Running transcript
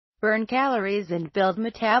burn calories and build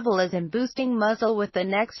metabolism-boosting muscle with the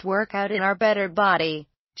next workout in our Better Body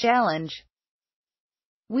Challenge.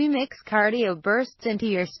 We mix cardio bursts into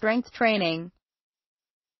your strength training.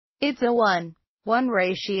 It's a 1:1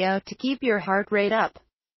 ratio to keep your heart rate up.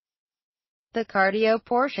 The cardio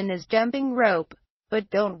portion is jumping rope,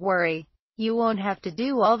 but don't worry, you won't have to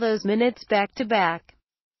do all those minutes back to back.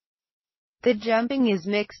 The jumping is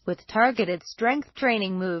mixed with targeted strength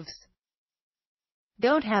training moves.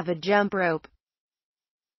 Don't have a jump rope.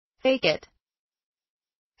 Fake it.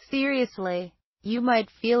 Seriously, you might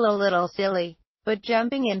feel a little silly, but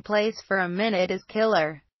jumping in place for a minute is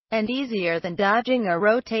killer, and easier than dodging a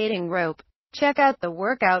rotating rope. Check out the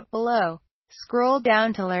workout below. Scroll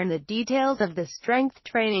down to learn the details of the strength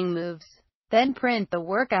training moves, then print the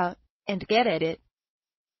workout, and get at it.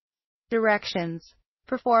 Directions.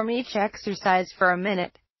 Perform each exercise for a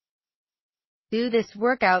minute. Do this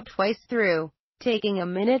workout twice through, taking a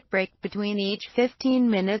minute break between each 15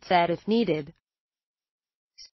 minutes if needed.